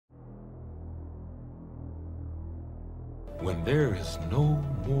when there is no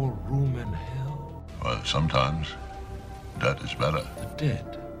more room in hell. Well, sometimes that is better. The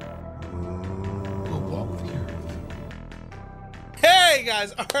dead will walk the earth. Hey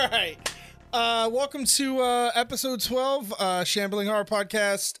guys, all right. Welcome to episode 12, Shambling Horror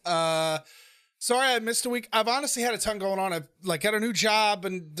Podcast. Sorry I missed a week. I've honestly had a ton going on. I've got a new job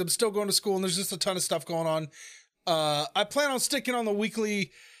and I'm still going to school and there's just a ton of stuff going on. I plan on sticking on the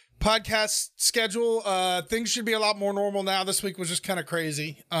weekly podcast schedule. Things should be a lot more normal now. This week was just kind of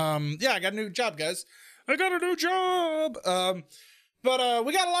crazy. Yeah, I got a new job, guys. I got a new job. But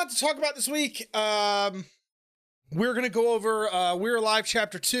we got a lot to talk about this week. We're going to go over We're Alive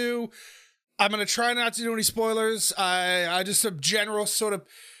Chapter 2. I'm going to try not to do any spoilers. I just a general sort of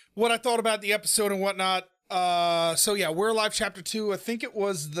what I thought about the episode and whatnot. So yeah, We're Alive Chapter 2. I think it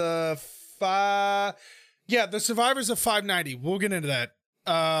was the Survivors of 590. We'll get into that.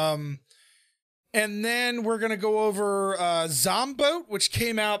 And then we're going to go over Zomboat, which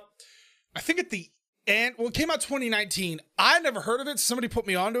came out, I think at the end, well, it came out 2019. I never heard of it. Somebody put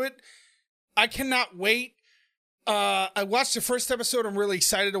me onto it. I cannot wait. I watched the first episode. I'm really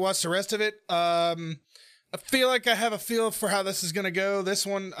excited to watch the rest of it. I feel like I have a feel for how this is going to go. This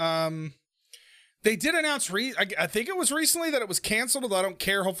one, they did announce, I think it was recently that it was canceled, although I don't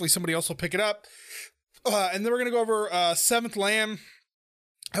care. Hopefully somebody else will pick it up. And then we're going to go over Seventh Lamb.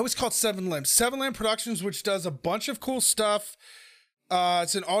 I always call it Seven Lamb. Seven Lamb Productions, which does a bunch of cool stuff.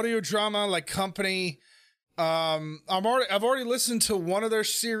 It's an audio drama company. I've already listened to one of their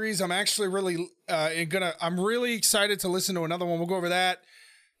series. I'm actually really I'm really excited to listen to another one. We'll go over that.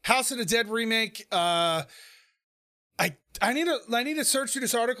 House of the Dead remake. I need to search through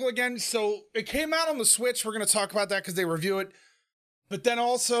this article again. So it came out on the Switch. We're gonna talk about that because they review it. But then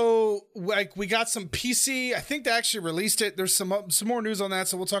also we got some PC. I think they actually released it. There's some more news on that,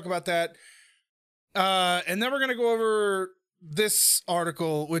 so we'll talk about that. And then we're gonna go over this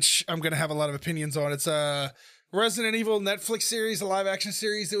article, which I'm going to have a lot of opinions on. It's a Resident Evil Netflix series, a live action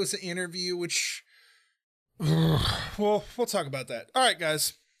series. It was an interview, which we'll talk about that. All right,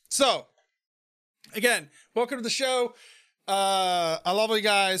 guys. So again, welcome to the show. I love you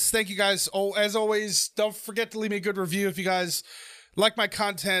guys. Thank you guys. Oh, as always, don't forget to leave me a good review if you guys like my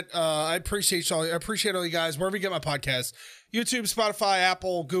content. I appreciate y'all. I appreciate all you guys, wherever you get my podcast, YouTube, Spotify,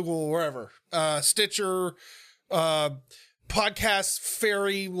 Apple, Google, wherever, Stitcher, podcast,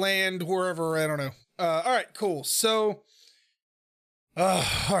 fairyland, wherever, I don't know. All right, cool. So, all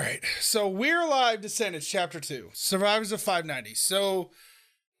right. So We're Alive Descendants, Chapter 2, Survivors of 590. So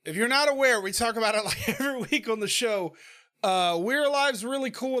if you're not aware, we talk about it every week on the show. We're Alive's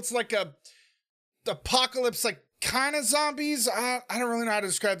really cool. It's like a apocalypse, kind of zombies. I don't really know how to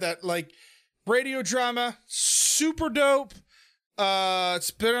describe that. Radio drama, super dope.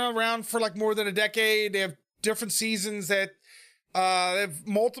 It's been around for more than a decade. They have different seasons that they have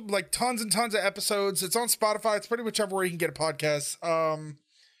multiple, tons and tons of episodes. It's on Spotify. It's pretty much everywhere you can get a podcast.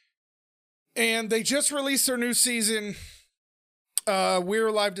 And they just released their new season, We're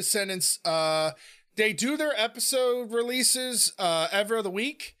Alive Descendants. They do their episode releases every other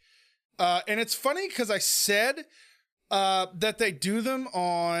week. And it's funny because I said that they do them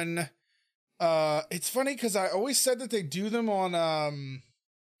on... it's funny because I always said that they do them on...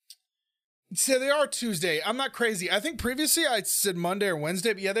 So they are Tuesday. I'm not crazy. I think previously I said Monday or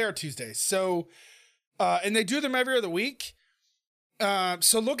Wednesday, but yeah, they are Tuesdays. So, and they do them every other week.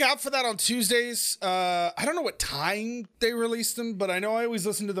 So look out for that on Tuesdays. I don't know what time they release them, but I know I always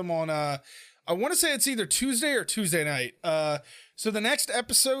listen to them on, I want to say it's either Tuesday or Tuesday night. So the next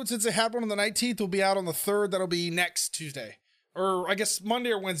episode, since they had one on the 19th, will be out on the 3rd. That'll be next Tuesday. Or I guess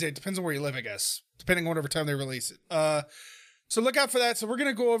Monday or Wednesday. It depends on where you live, I guess. Depending on whatever time they release it. So look out for that. So we're going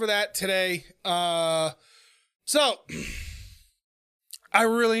to go over that today. So I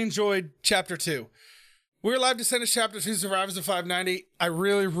really enjoyed Chapter 2. We're Alive Descendants Chapter 2, Survivors of 590. I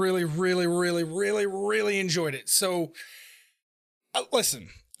really, really, really, really, really, really enjoyed it. So listen,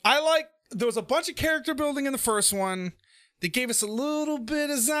 there was a bunch of character building in the first one. They gave us a little bit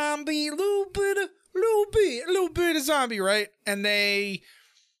of zombie, a little bit of zombie, right? And they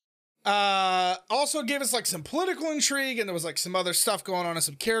also gave us some political intrigue, and there was some other stuff going on and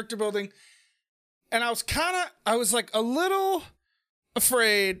some character building. And I was a little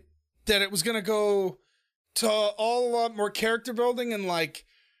afraid that it was going to go to a lot more character building and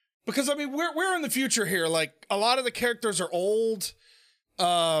because we're in the future here. A lot of the characters are old.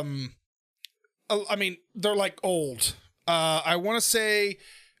 They're old. I want to say,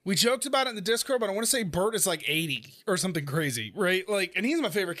 we joked about it in the Discord, but I want to say Bert is 80 or something crazy, right? And he's my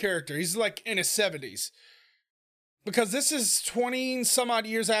favorite character. He's in his 70s. because this is 20 some odd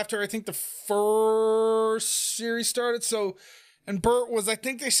years after I think the first series started. So, and Bert was, I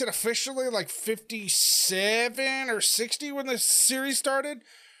think they said officially like 57 or 60 when the series started.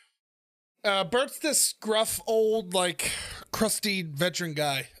 Bert's this gruff, old, like, crusty veteran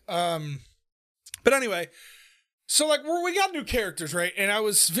guy. But anyway, so, like, we got new characters, right? And I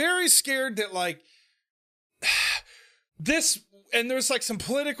was very scared that, like, this, and there's, like, some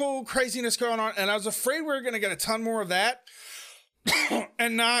political craziness going on, and I was afraid we were going to get a ton more of that,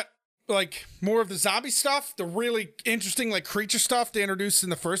 and not, like, more of the zombie stuff, the really interesting, like, creature stuff they introduced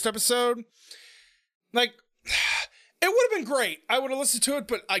in the first episode. Like, it would have been great. I would have listened to it,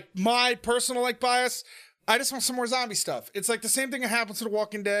 but like my personal like bias, I just want some more zombie stuff. It's like the same thing that happens to The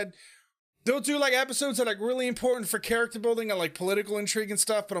Walking Dead. They'll do like episodes that are like really important for character building and like political intrigue and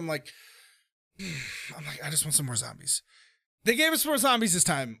stuff, but I'm like, I just want some more zombies. They gave us more zombies this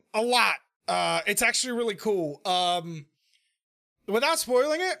time. A lot. It's actually really cool. Without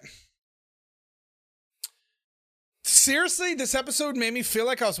spoiling it, seriously, this episode made me feel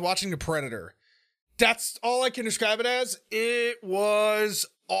like I was watching The Predator. That's all I can describe it as. It was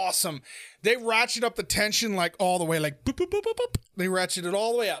awesome. They ratchet up the tension like all the way, like boop, boop, boop, boop, boop. They ratchet it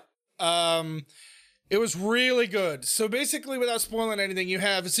all the way up. It was really good. So basically, without spoiling anything, you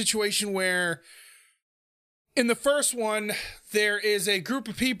have a situation where in the first one, there is a group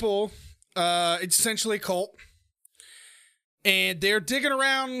of people, it's essentially a cult, and they're digging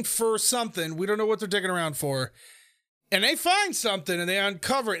around for something. We don't know what they're digging around for. And they find something and they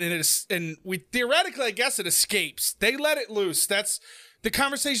uncover it, and we theoretically, I guess, it escapes. They let it loose. That's the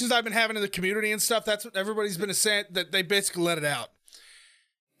conversations I've been having in the community and stuff. That's what everybody's been saying, that they basically let it out.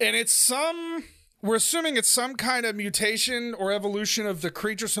 And we're assuming it's some kind of mutation or evolution of the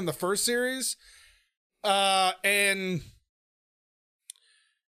creatures from the first series. And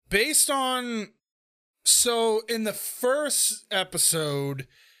based on, so in the first episode,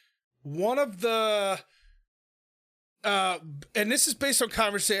 one of the, and this is based on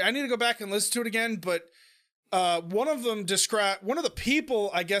conversation. I need to go back and listen to it again, but one of the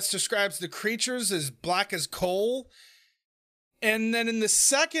people, I guess, describes the creatures as black as coal. And then in the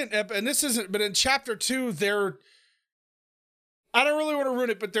second but in chapter 2, I don't really want to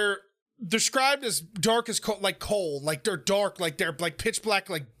ruin it, but they're described as dark as coal, like they're dark, like they're like pitch black,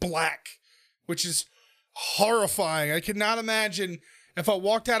 like black, which is horrifying. I could not imagine if I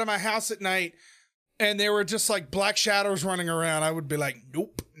walked out of my house at night and there were just like black shadows running around. I would be like,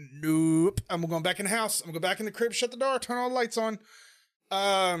 nope. I'm going back in the house. I'm going to go back in the crib, shut the door, turn all the lights on.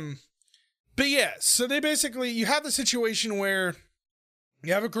 But yeah, so they basically, you have the situation where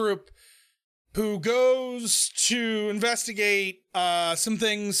you have a group who goes to investigate some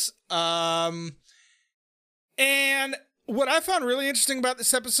things. And what I found really interesting about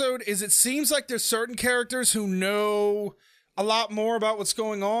this episode is it seems like there's certain characters who know a lot more about what's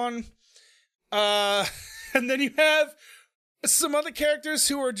going on. And then you have some other characters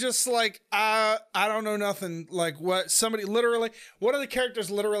who are just like, I don't know nothing. Like one of the characters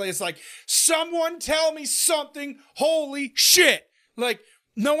literally is like, someone tell me something. Holy shit. Like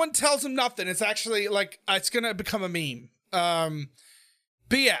no one tells him nothing. It's actually like, it's going to become a meme.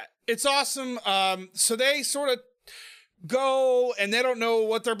 But yeah, it's awesome. So they sort of go and they don't know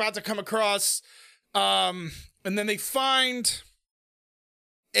what they're about to come across. And then they find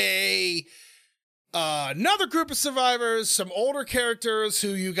another group of survivors, some older characters who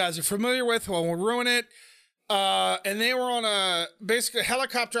you guys are familiar with, who I won't ruin it. And they were on basically a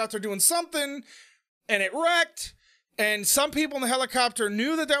helicopter out there doing something, and it wrecked. And some people in the helicopter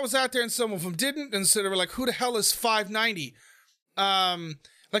knew that was out there, and some of them didn't. And so they were like, who the hell is 590?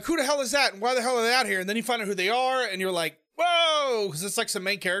 Like, who the hell is that? And why the hell are they out here? And then you find out who they are, and you're like, whoa, because it's like some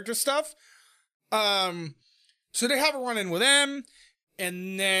main character stuff. So they have a run-in with them,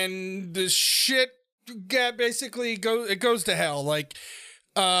 and then the shit basically goes to hell. Like,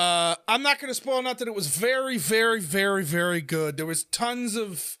 I'm not going to spoil nothing. It was very, very, very, very good. There was tons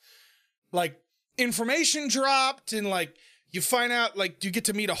of, like, information dropped, and, like, you find out, like, you get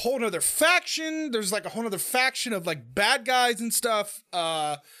to meet a whole nother faction. There's, like, a whole nother faction of, like, bad guys and stuff.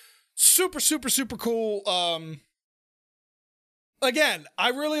 Super, super, super cool. Again, I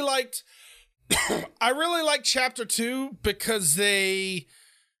really liked chapter 2 because they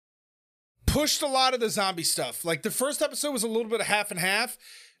pushed a lot of the zombie stuff. Like, the first episode was a little bit of half and half,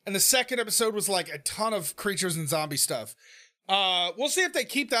 and the second episode was like a ton of creatures and zombie stuff. We'll see if they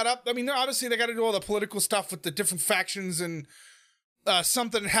keep that up. I mean, obviously they got to do all the political stuff with the different factions, and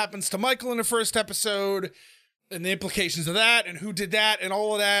something happens to Michael in the first episode and the implications of that and who did that and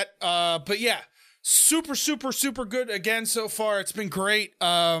all of that. But yeah, super, super, super good again so far. It's been great.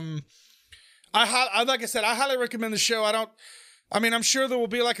 Like I said, I highly recommend the show. I'm sure there will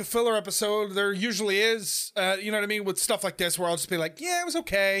be like a filler episode. There usually is, you know what I mean, with stuff like this where I'll just be like, yeah, it was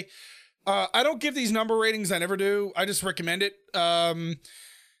okay. I don't give these number ratings. I never do. I just recommend it.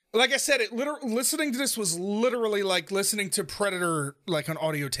 Like I said, listening to this was literally like listening to Predator, like on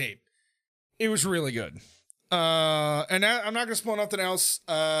audio tape. It was really good. And I'm not going to spoil nothing else.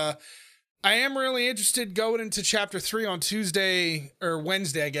 I am really interested going into chapter 3 on Tuesday or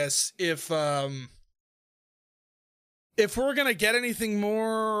Wednesday, I guess. If we're going to get anything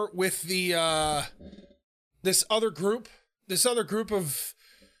more with the, this other group of,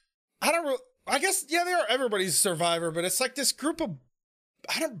 I guess, yeah, they are everybody's survivor, but it's like this group of,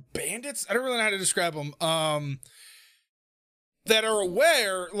 bandits? I don't really know how to describe them. That are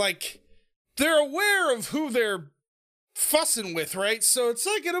aware, like, they're aware of who they're fussing with, right? So it's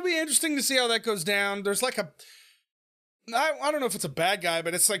like, it'll be interesting to see how that goes down. There's like I don't know if it's a bad guy,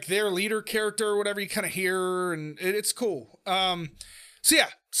 but it's like their leader character or whatever you kind of hear, and it's cool. So yeah,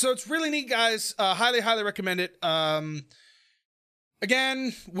 so it's really neat, guys. Highly, highly recommend it.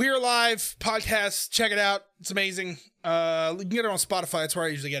 Again, We're Live podcast. Check it out. It's amazing. You can get it on Spotify. That's where I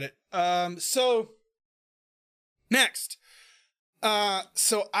usually get it. So next.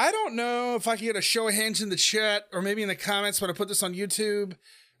 So I don't know if I can get a show of hands in the chat or maybe in the comments when I put this on YouTube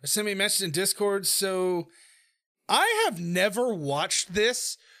or send me a message in Discord. So I have never watched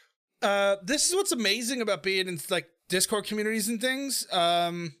this. This is what's amazing about being in like Discord communities and things.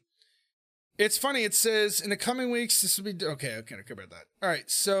 It's funny. It says in the coming weeks, this will be okay. Okay. I care about that. All right.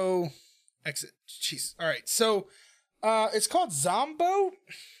 So exit. Jeez. All right. So, it's called Zomboat.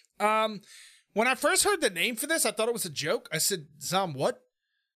 When I first heard the name for this, I thought it was a joke. I said, what?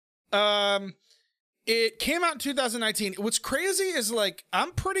 It came out in 2019. What's crazy is like,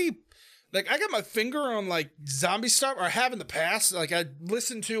 I'm pretty, like I got my finger on like zombie stuff, or I have in the past. Like I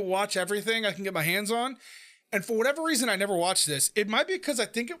listen to, watch everything I can get my hands on. And for whatever reason, I never watched this. It might be because I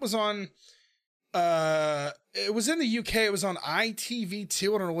think it was on, it was in the UK. It was on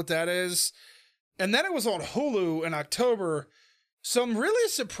ITV2. I don't know what that is. And then it was on Hulu in October. So I'm really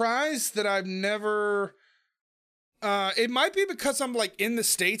surprised that I've never, it might be because I'm like in the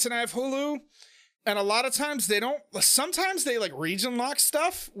States and I have Hulu. And a lot of times sometimes they like region lock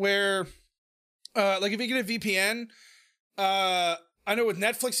stuff where, like if you get a VPN, I know with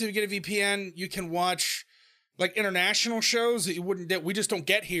Netflix, if you get a VPN, you can watch like international shows that we just don't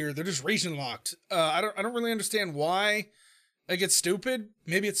get here. They're just region locked. I don't really understand why. Like it's stupid.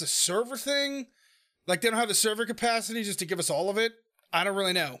 Maybe it's a server thing. Like they don't have the server capacity just to give us all of it. I don't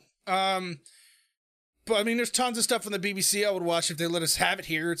really know. But I mean, there's tons of stuff on the BBC I would watch if they let us have it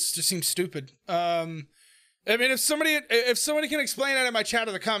here. It just seems stupid. I mean, if somebody can explain that in my chat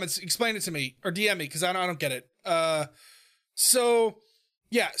or the comments, explain it to me or DM me because I don't get it. So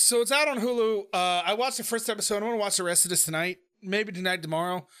yeah, so it's out on Hulu. I watched the first episode. I want to watch the rest of this tonight, maybe tonight,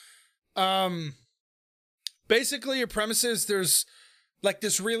 tomorrow. Basically, your premise is there's like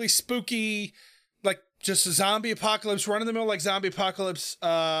this really spooky, like just a zombie apocalypse, run in the mill like zombie apocalypse.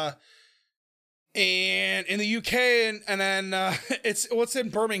 And in the UK, and then it's in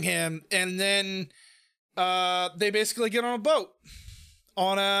Birmingham, and then they basically get on a boat,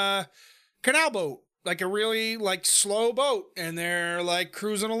 on a canal boat, like a really like slow boat, and they're like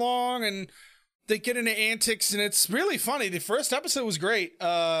cruising along, and they get into antics, and it's really funny. The first episode was great.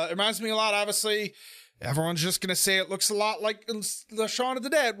 It reminds me a lot, obviously. Everyone's just gonna say it looks a lot like the Shaun of the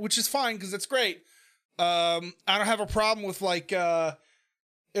Dead, which is fine because it's great. I don't have a problem with like.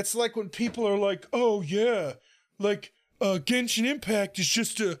 It's like when people are like, oh yeah, like Genshin Impact is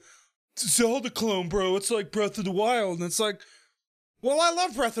just a Zelda clone, bro. It's like Breath of the Wild. And it's like, well, I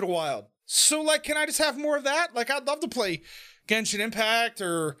love Breath of the Wild. So like, can I just have more of that? Like, I'd love to play Genshin Impact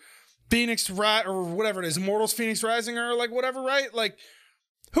or or whatever it is, Immortals Phoenix Rising or like whatever, right? Like,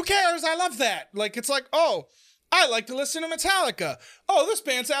 who cares? I love that. Like, it's like, oh, I like to listen to Metallica. Oh, this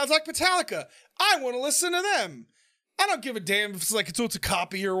band sounds like Metallica. I want to listen to them. I don't give a damn if it's like it's a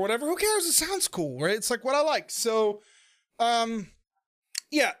copy or whatever. Who cares? It sounds cool, right? It's like what I like. So,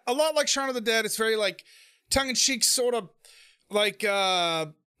 yeah, a lot like Shaun of the Dead. It's very like tongue-in-cheek, sort of like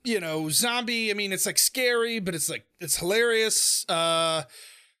zombie. I mean, it's like scary, but it's like it's hilarious.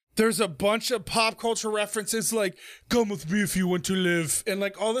 There's a bunch of pop culture references, like "Come with me if you want to live," and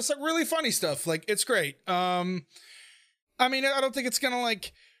like all this like really funny stuff. Like it's great. I mean, I don't think it's gonna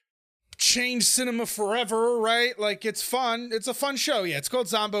like change cinema forever, right? Like it's fun. It's a fun show. Yeah, it's called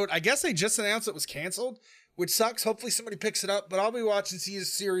Zomboat. I guess they just announced it was canceled, which sucks. Hopefully somebody picks it up, but I'll be watching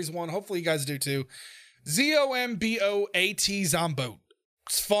series 1. Hopefully you guys do too. Zomboat, Zomboat.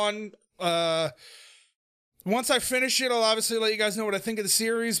 It's fun. Once I finish it, I'll obviously let you guys know what I think of the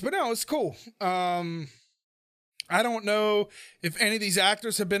series, but no, it's cool. I don't know if any of these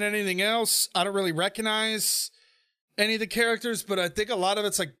actors have been anything else. I don't really recognize any of the characters, but I think a lot of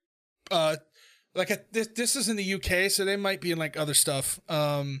it's this is in the UK, so they might be in like other stuff.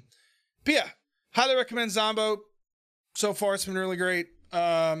 But yeah, highly recommend Zomboat. So far, it's been really great.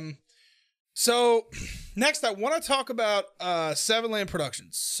 So next, I want to talk about Seven Land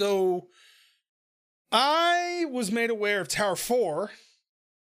Productions. So I was made aware of Tower 4,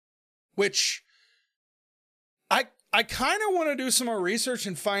 which I kind of want to do some more research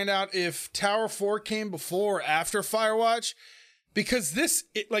and find out if Tower 4 came before or after Firewatch, because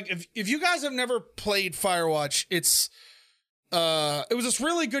if you guys have never played Firewatch, it was this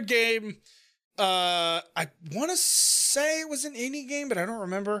really good game. I want to say it was an indie game, but I don't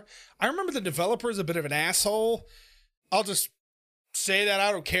remember. I remember the developer is a bit of an asshole. I'll just say that.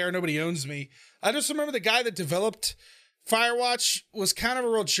 I don't care. Nobody owns me. I just remember the guy that developed Firewatch was kind of a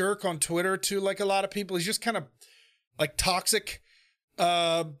real jerk on Twitter to like a lot of people. He's just kind of like toxic.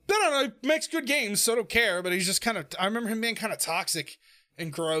 I don't know, he makes good games, so I don't care, but he's just kind of, I remember him being kind of toxic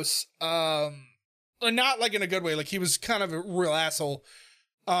and gross. And not like in a good way, like he was kind of a real asshole.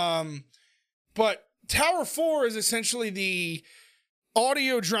 But Tower 4 is essentially the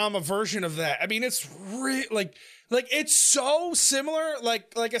audio drama version of that. I mean, it's like it's so similar.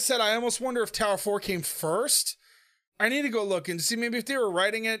 Like I said, I almost wonder if Tower 4 came first. I need to go look and see maybe if they were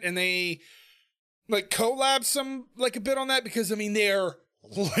writing it and they like collab some like a bit on that, because I mean they're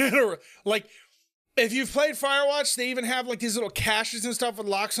literally like, if you've played Firewatch, they even have like these little caches and stuff with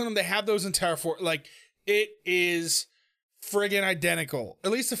locks on them. They have those in Tower 4. Like it is friggin' identical.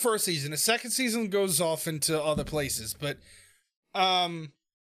 At least the first season. The second season goes off into other places, but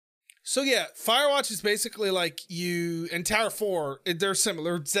so yeah, Firewatch is basically like you and Tower 4. They're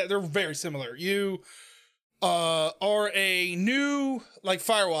similar. They're very similar. You are a new, like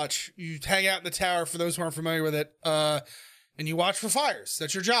Firewatch, you hang out in the tower, for those who aren't familiar with it, and you watch for fires.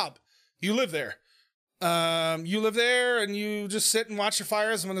 That's your job. You live there. You live there and you just sit and watch the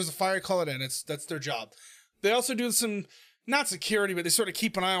fires, and when there's a fire, call it in. That's their job. They also do some, not security, but they sort of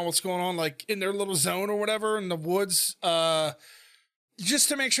keep an eye on what's going on, like in their little zone or whatever in the woods, just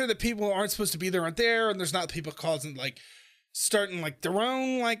to make sure that people who aren't supposed to be there aren't there, and there's not people causing like starting like their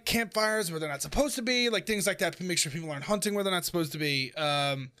own like campfires where they're not supposed to be, like things like that, to make sure people aren't hunting where they're not supposed to be.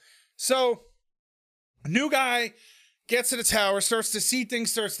 So a new guy gets to the tower, starts to see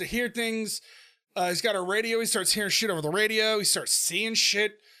things, starts to hear things. He's got a radio. He starts hearing shit over the radio. He starts seeing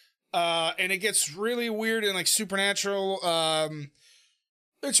shit. And it gets really weird and like supernatural.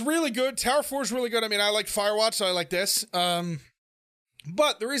 It's really good. Tower 4 is really good. I mean, I like Firewatch, so I like this.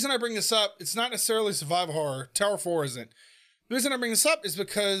 But the reason I bring this up, it's not necessarily survival horror. Tower 4 isn't. The reason I bring this up is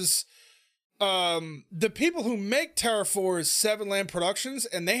because the people who make Tower 4 is Seven Land Productions,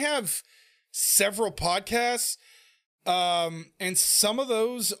 and they have several podcasts. And some of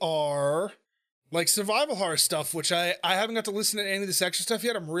those are like survival horror stuff, which I haven't got to listen to any of this extra stuff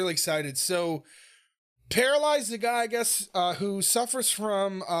yet. I'm really excited. So Paralyzed, the guy, I guess, who suffers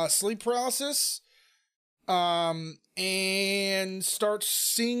from sleep paralysis, and starts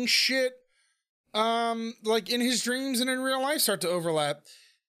seeing shit like in his dreams and in real life start to overlap.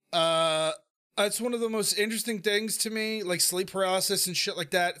 It's one of the most interesting things to me, like sleep paralysis and shit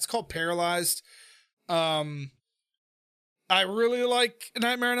like that. It's called Paralyzed. I really like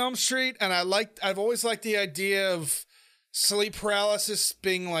Nightmare on Elm Street, and I've always liked the idea of sleep paralysis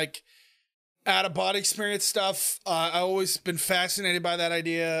being like out of body experience stuff. I've always been fascinated by that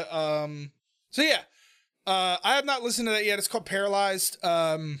idea. So yeah, I have not listened to that yet. It's called Paralyzed.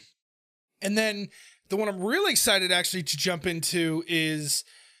 And then the one I'm really excited actually to jump into is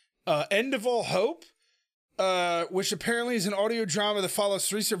End of All Hope, which apparently is an audio drama that follows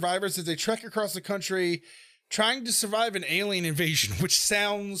 3 survivors as they trek across the country trying to survive an alien invasion, which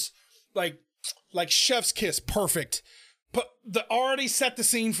sounds like chef's kiss, perfect. But already set the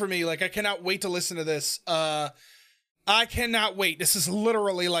scene for me. Like, I cannot wait to listen to this. I cannot wait. This is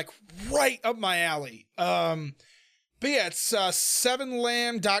literally like right up my alley. But yeah, it's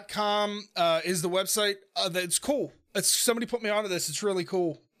 7lam.com is the website. It's cool. It's somebody put me onto this. It's really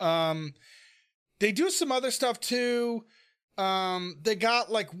cool. They do some other stuff too. They got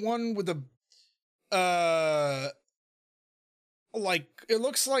like one with a like it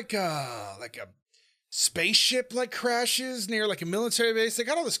looks like a spaceship like crashes near like a military base. They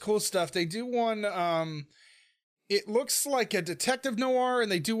got all this cool stuff. They do one it looks like a detective noir,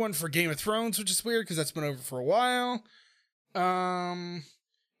 and they do one for Game of Thrones, which is weird because that's been over for a while. And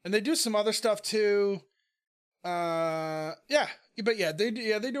they do some other stuff too. They do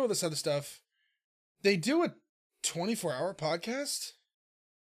all this other stuff. They do a 24-hour podcast?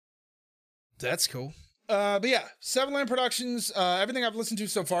 That's cool. But yeah, Seven Land Productions, everything I've listened to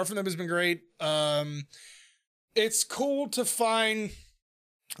so far from them has been great. It's cool to find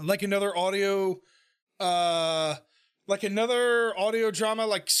like another audio drama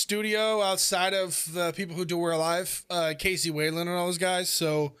like studio outside of the people who do We're Alive, Casey Wayland and all those guys.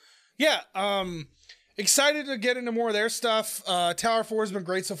 So yeah, excited to get into more of their stuff. Tower 4 has been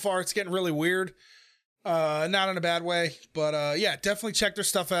great so far. It's getting really weird. Not in a bad way, but yeah, definitely check their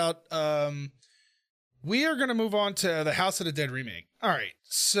stuff out. We are going to move on to the House of the Dead remake. All right.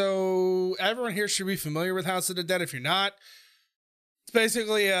 So everyone here should be familiar with House of the Dead. If you're not, it's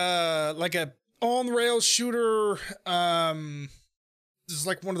basically like a on-rails shooter. This is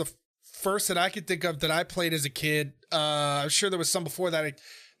like one of the first that I could think of that I played as a kid. I'm sure there was some before that. I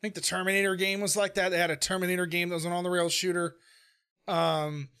think the Terminator game was like that. They had a Terminator game that was an on-the-rails shooter.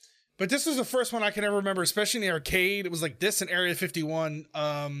 But this was the first one I can ever remember, especially in the arcade. It was like this in Area 51.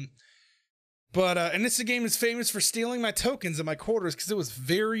 And this game is famous for stealing my tokens and my quarters because it was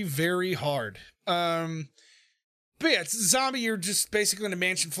very, very hard. But yeah, it's a zombie. You're just basically in a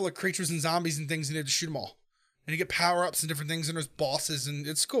mansion full of creatures and zombies and things, and you have to shoot them all. And you get power-ups and different things, and there's bosses, and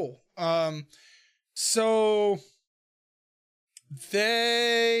it's cool. So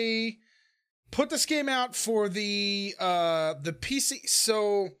they put this game out for the PC.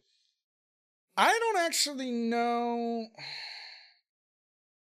 So I don't actually know.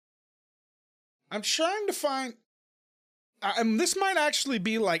 I'm trying to find. This might actually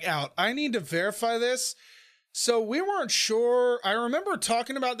be like out. I need to verify this. So we weren't sure. I remember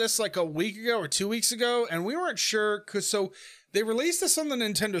talking about this like a week ago or 2 weeks ago, and we weren't sure so they released this on the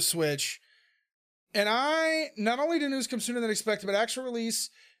Nintendo Switch, and not only did news come sooner than expected, but actual release,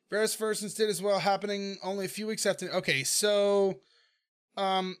 various versions did as well, happening only a few weeks after. Okay, so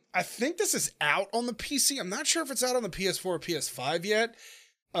I think this is out on the PC. I'm not sure if it's out on the PS4 or PS5 yet.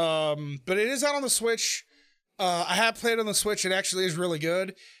 But it is out on the Switch. I have played on the Switch. It actually is really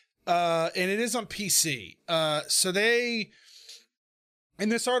good. And it is on PC. So they, in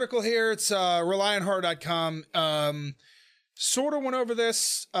this article here, it's, ReliantHorror.com, sort of went over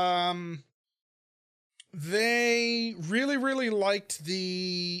this. They really, really liked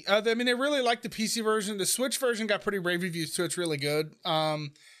they really liked the PC version. The Switch version got pretty rave reviews, so it's really good.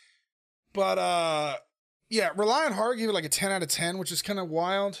 Yeah, Reliant Horror gave it like a 10 out of 10, which is kind of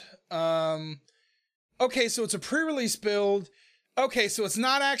wild. Okay, so it's a pre-release build. Okay, so it's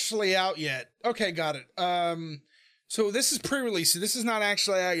not actually out yet. Okay, got it. So this is pre-release, so this is not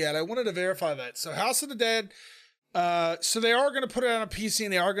actually out yet. I wanted to verify that. So House of the Dead, so they are going to put it on a PC,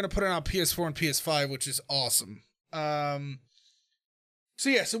 and they are going to put it on PS4 and PS5, which is awesome. So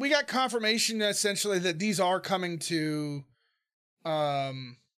yeah, so we got confirmation essentially that these are coming to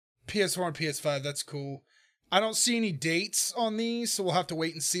PS4 and PS5. That's cool. I don't see any dates on these, so we'll have to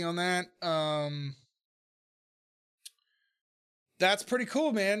wait and see on that. That's pretty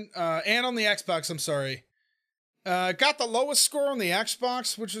cool, man. And on the Xbox, I'm sorry. Got the lowest score on the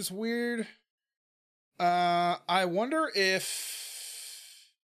Xbox, which is weird. I wonder if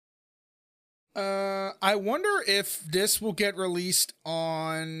this will get released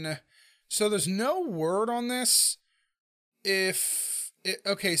on. So there's no word on this.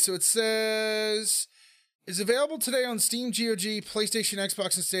 Okay, so it says is available today on Steam, GOG, PlayStation,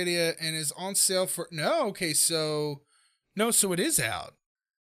 Xbox, and Stadia, and is on sale for so it is out.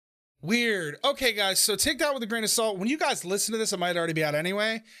 Weird. Okay, guys, so take that with a grain of salt. When you guys listen to this, it might already be out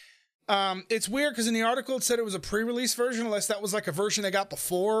anyway. It's weird because in the article it said it was a pre-release version, unless that was like a version they got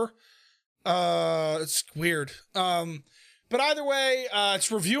before. It's weird. But either way,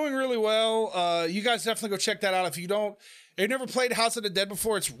 it's reviewing really well. You guys definitely go check that out if you've never played House of the Dead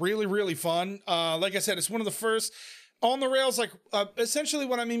before. It's really, really fun. Like I said, it's one of the first on the rails. Like essentially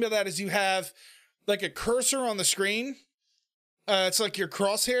what I mean by that is you have like a cursor on the screen. It's like your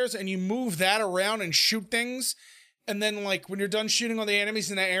crosshairs, and you move that around and shoot things. And then like when you're done shooting on the enemies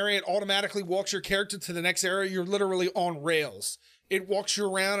in that area, it automatically walks your character to the next area. You're literally on rails. It walks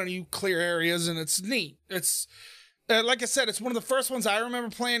you around and you clear areas, and it's neat. It's like I said, it's one of the first ones I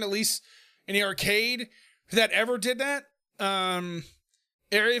remember playing, at least in the arcade, that ever did that.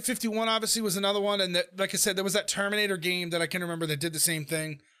 Area 51 obviously was another one, and that, like I said, there was that Terminator game that I can remember that did the same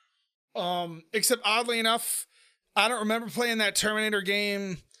thing. Except oddly enough, I don't remember playing that Terminator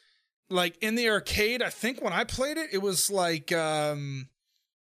game like in the arcade. I think when I played it, it was like on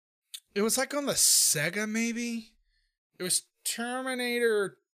the Sega, maybe. It was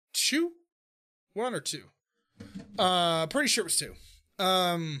Terminator 2? 1 or 2? Pretty sure it was 2.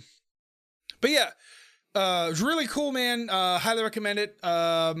 But yeah, It's really cool, man. Highly recommend it.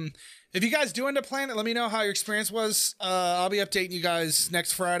 If you guys do end up playing it, let me know how your experience was. I'll be updating you guys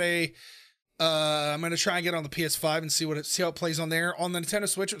next Friday. I'm gonna try and get on the PS5 and see how it plays on there. On the Nintendo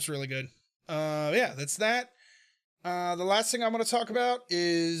Switch, it was really good. Yeah, that's that. The last thing I'm gonna talk about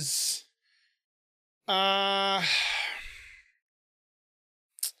is it's a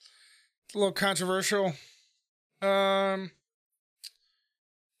little controversial.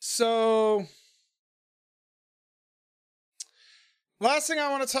 So last thing I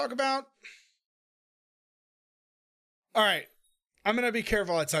want to talk about. All right. I'm going to be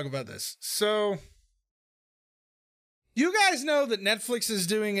careful I talk about this. So you guys know that Netflix is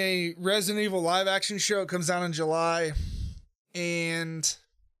doing a Resident Evil live action show. It comes out in July. And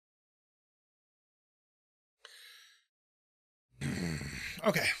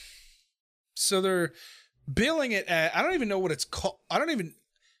okay. So they're billing it at, I don't even know what it's called. I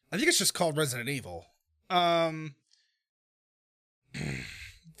think it's just called Resident Evil.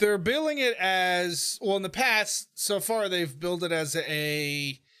 They're billing it as, well, in the past, so far, they've billed it as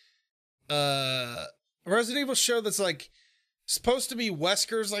a Resident Evil show that's like supposed to be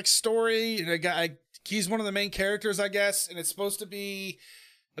Wesker's like story. And a guy, he's one of the main characters, I guess, and it's supposed to be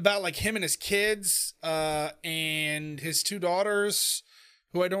about like him and his kids, and his two daughters,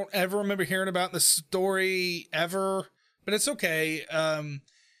 who I don't ever remember hearing about in the story ever, but it's okay.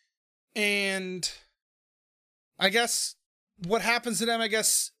 And I guess what happens to them, I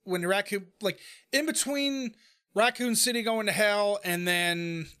guess, when Raccoon, like, in between Raccoon City going to hell and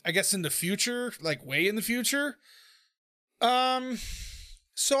then, I guess, in the future, like, way in the future.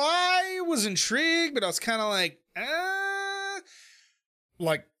 So I was intrigued, but I was kind of like,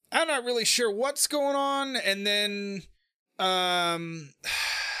 I'm not really sure what's going on. And then,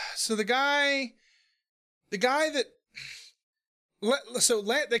 so the guy that,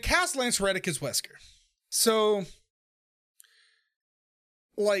 they cast Lance Reddick as Wesker. So,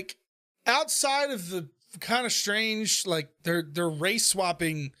 like, outside of the kind of strange, like, they're race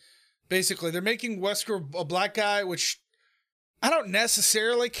swapping, basically. They're making Wesker a black guy, which I don't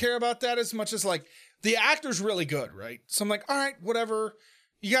necessarily care about that as much as, like, the actor's really good, right? So I'm like, all right, whatever.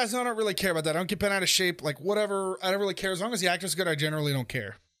 You guys know I don't really care about that. I don't get bent out of shape. Like, whatever. I don't really care. As long as the actor's good, I generally don't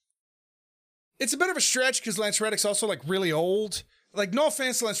care. It's a bit of a stretch because Lance Reddick's also, like, really old. Like, no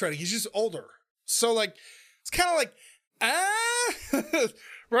offense to Lance Reddick. He's just older. So, like, it's kind of like,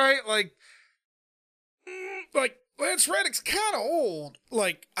 right? Like Lance Reddick's kind of old.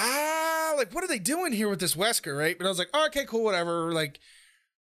 Like, what are they doing here with this Wesker, right? But I was like, oh, okay, cool, whatever. Like,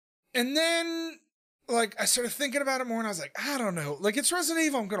 and then, like, I started thinking about it more and I was like, I don't know. Like, it's Resident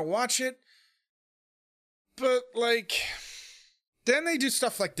Evil. I'm going to watch it. But, like, then they do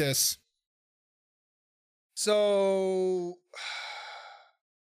stuff like this. So,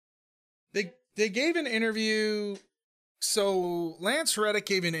 they gave an interview. So Lance Reddick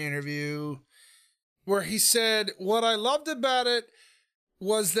gave an interview where he said, what I loved about it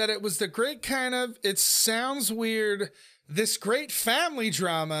was that it was the great kind of, it sounds weird, this great family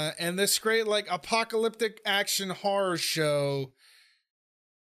drama and this great, like, apocalyptic action horror show.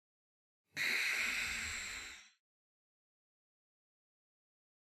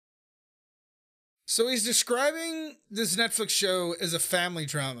 So he's describing this Netflix show as a family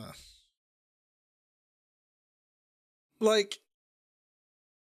drama. Like,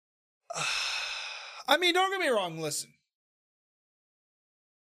 I mean, don't get me wrong, listen.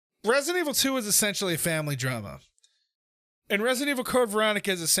 Resident Evil 2 is essentially a family drama. And Resident Evil Code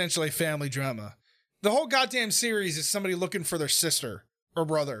Veronica is essentially a family drama. The whole goddamn series is somebody looking for their sister or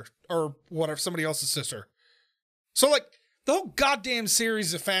brother or whatever, somebody else's sister. So, like, the whole goddamn series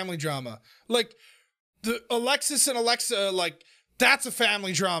is a family drama. Like, the Alexis and Alexa, like, that's a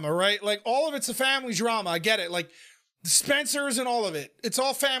family drama, right? Like, all of it's a family drama. I get it. Like, the Spencers and all of it. It's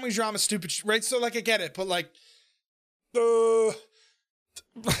all family drama, stupid, right? So, like, I get it. But, like,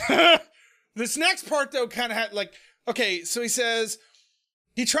 this next part, though, kind of had, like, okay, so he says,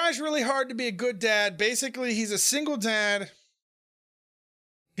 he tries really hard to be a good dad. Basically, he's a single dad.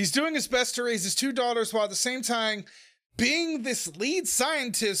 He's doing his best to raise his two daughters while at the same time being this lead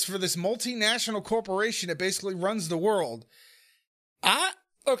scientist for this multinational corporation that basically runs the world.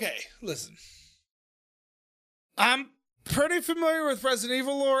 Okay, listen. I'm pretty familiar with Resident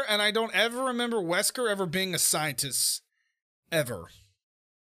Evil lore, and I don't ever remember Wesker ever being a scientist. Ever.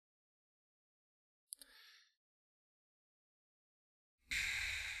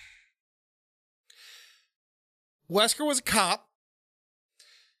 Wesker was a cop,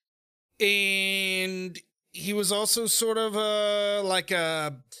 and he was also sort of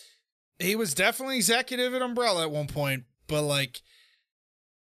he was definitely executive at Umbrella at one point, but like,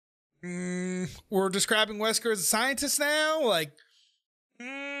 we're describing Wesker as a scientist now. Like,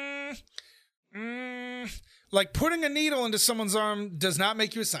 like putting a needle into someone's arm does not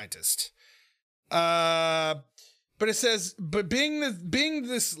make you a scientist. But it says, but being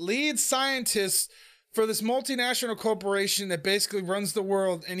this lead scientist for this multinational corporation that basically runs the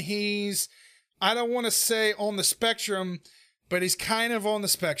world, and he's, I don't want to say on the spectrum, but he's kind of on the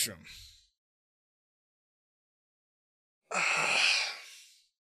spectrum.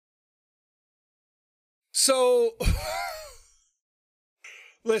 So,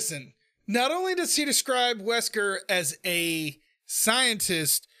 listen, not only does he describe Wesker as a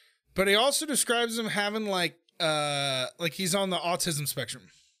scientist, but he also describes him having like he's on the autism spectrum.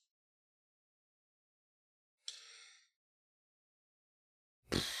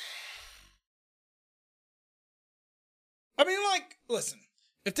 I mean, like, listen,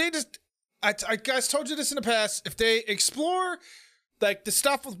 if they just, I guys told you this in the past, if they explore like the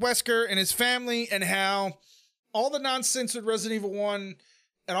stuff with Wesker and his family and how all the nonsense with Resident Evil 1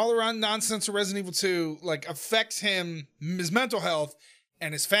 and all around nonsense with Resident Evil 2 like affects him, his mental health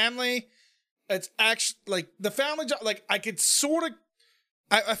and his family, it's actually like the family, like I could sort of,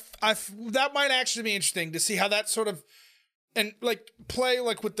 I that might actually be interesting to see how that sort of, and like play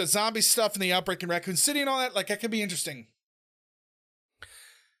like with the zombie stuff and the outbreak in Raccoon City and all that, like that could be interesting.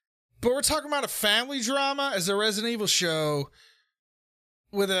 But we're talking about a family drama as a Resident Evil show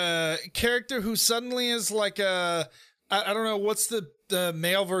with a character who suddenly is like a, I don't know, what's the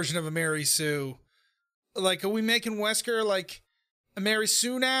male version of a Mary Sue? Like, are we making Wesker like a Mary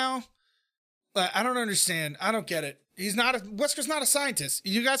Sue now? I don't understand. I don't get it. Wesker's not a scientist.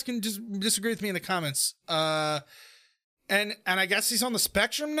 You guys can just disagree with me in the comments. And I guess he's on the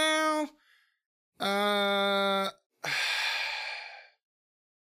spectrum now.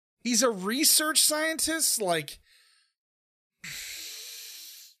 He's a research scientist. Like,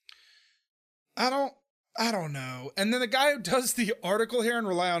 I don't know. And then the guy who does the article here and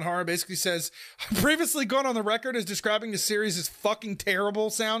Rely on Horror basically says, I've previously gone on the record as describing the series as fucking terrible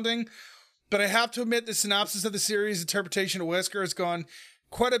sounding, but I have to admit the synopsis of the series' interpretation of Wesker has gone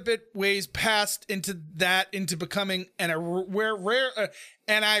quite a bit ways past into becoming, and I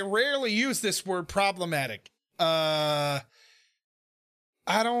rarely use this word, problematic. Yeah,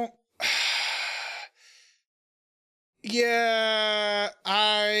 I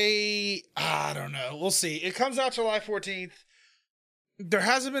don't know. We'll see. It comes out July 14th. There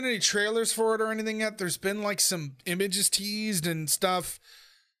hasn't been any trailers for it or anything yet. There's been like some images teased and stuff.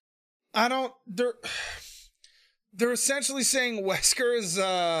 They're essentially saying Wesker is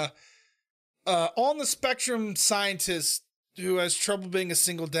on the spectrum scientist who has trouble being a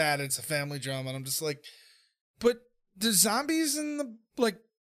single dad. It's a family drama. And I'm just like, but the zombies and the like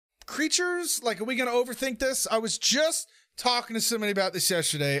creatures, like, are we going to overthink this? I was just talking to somebody about this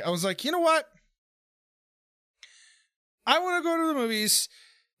yesterday. I was like, you know what? I want to go to the movies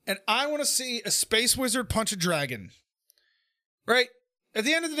and I want to see a space wizard punch a dragon. Right? At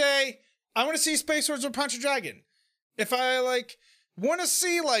the end of the day, I want to see a space wizard punch a dragon. If I like want to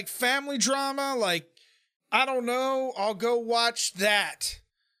see like family drama, like, I don't know, I'll go watch that.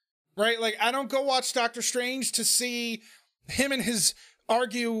 Right? Like, I don't go watch Doctor Strange to see him and his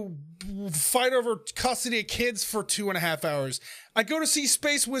fight over custody of kids for 2.5 hours. I go to see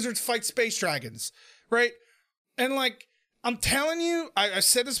space wizards fight space dragons, right? And like, I'm telling you, I've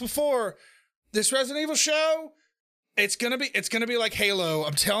said this before, this Resident Evil show, it's gonna be like Halo.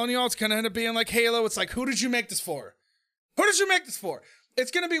 I'm telling you all, it's gonna end up being like Halo. It's like, who did you make this for? Who did you make this for?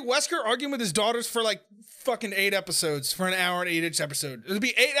 It's gonna be Wesker arguing with his daughters for like fucking 8 episodes, for an hour and 8 each episode. It'll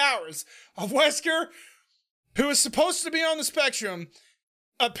be 8 hours of Wesker, who is supposed to be on the spectrum,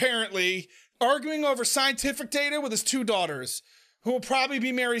 apparently, arguing over scientific data with his 2 daughters, who will probably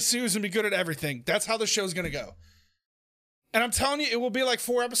be Mary Sue's and be good at everything. That's how the show's gonna go. And I'm telling you, it will be like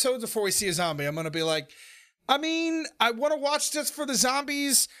 4 episodes before we see a zombie. I'm gonna be like, I mean, I want to watch this for the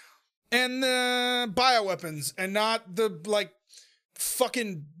zombies and the bioweapons and not the, like,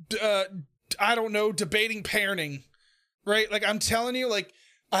 fucking, I don't know, debating parenting, right? Like, I'm telling you, like,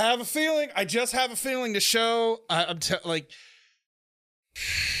 I just have a feeling the show, I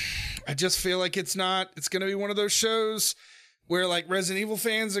just feel like it's going to be one of those shows where, like, Resident Evil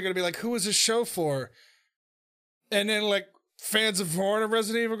fans are going to be like, who is this show for? And then, like, fans of Horror and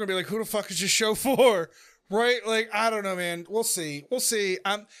Resident Evil are going to be like, who the fuck is this show for? Right? Like, I don't know, man. We'll see.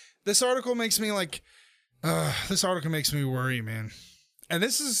 This article makes me like, this article makes me worry, man. And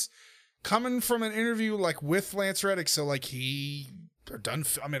this is coming from an interview like with Lance Reddick. So like they're done.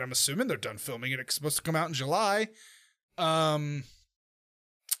 I mean, I'm assuming they're done filming it. It's supposed to come out in July. Although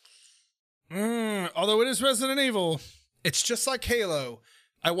it is Resident Evil, it's just like Halo.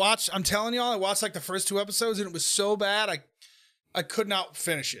 I'm telling y'all, I watched like the first 2 episodes and it was so bad, I could not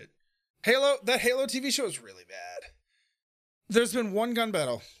finish it. That Halo TV show is really bad. There's been one gun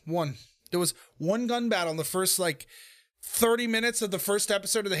battle. There was one gun battle in the first like 30 minutes of the first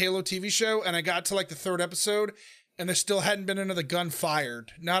episode of the Halo TV show, and I got to like the 3rd episode, and there still hadn't been another gun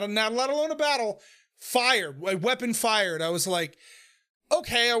fired. Not let alone a battle. Fired. A weapon fired. I was like,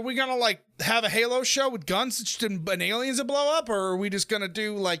 okay, are we gonna like have a Halo show with guns and aliens that blow up, or are we just gonna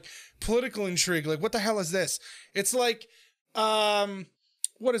do like political intrigue? Like, what the hell is this? It's like,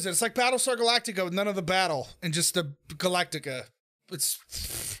 what is it? It's like Battlestar Galactica with none of the battle and just the Galactica.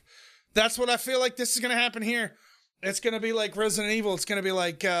 That's what I feel like this is gonna happen here. It's gonna be like Resident Evil. It's gonna be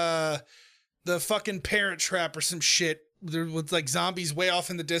like the fucking Parent Trap or some shit with like zombies way off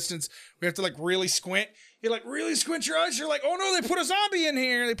in the distance. We have to like really squint. You like really squint your eyes. You're like, oh no, they put a zombie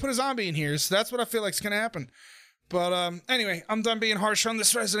in here. So that's what I feel like is gonna happen. But anyway, I'm done being harsh on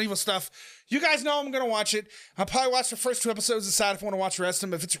this Resident Evil stuff. You guys know I'm gonna watch it. I'll probably watch the first 2 episodes, decide if I want to watch the rest of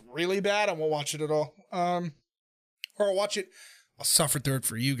them. If it's really bad, I won't watch it at all. Or I'll watch it. I'll suffer through it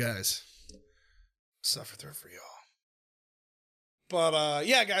for you guys. Suffer through it for y'all. But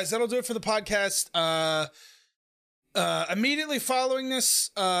yeah, guys, that'll do it for the podcast. Immediately following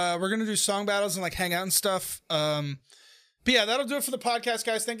this, we're gonna do song battles and like hang out and stuff. But yeah, that'll do it for the podcast,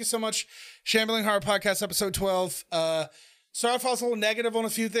 guys. Thank you so much. Shambling Horror Podcast, episode 12. Sorry if I was a little negative on a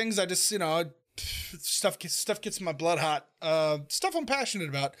few things. I just, stuff gets my blood hot. Stuff I'm passionate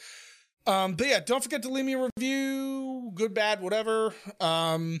about. But yeah, don't forget to leave me a review, good, bad, whatever.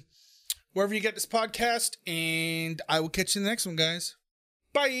 Wherever you get this podcast, and I will catch you in the next one, guys.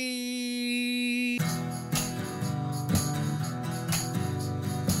 Bye.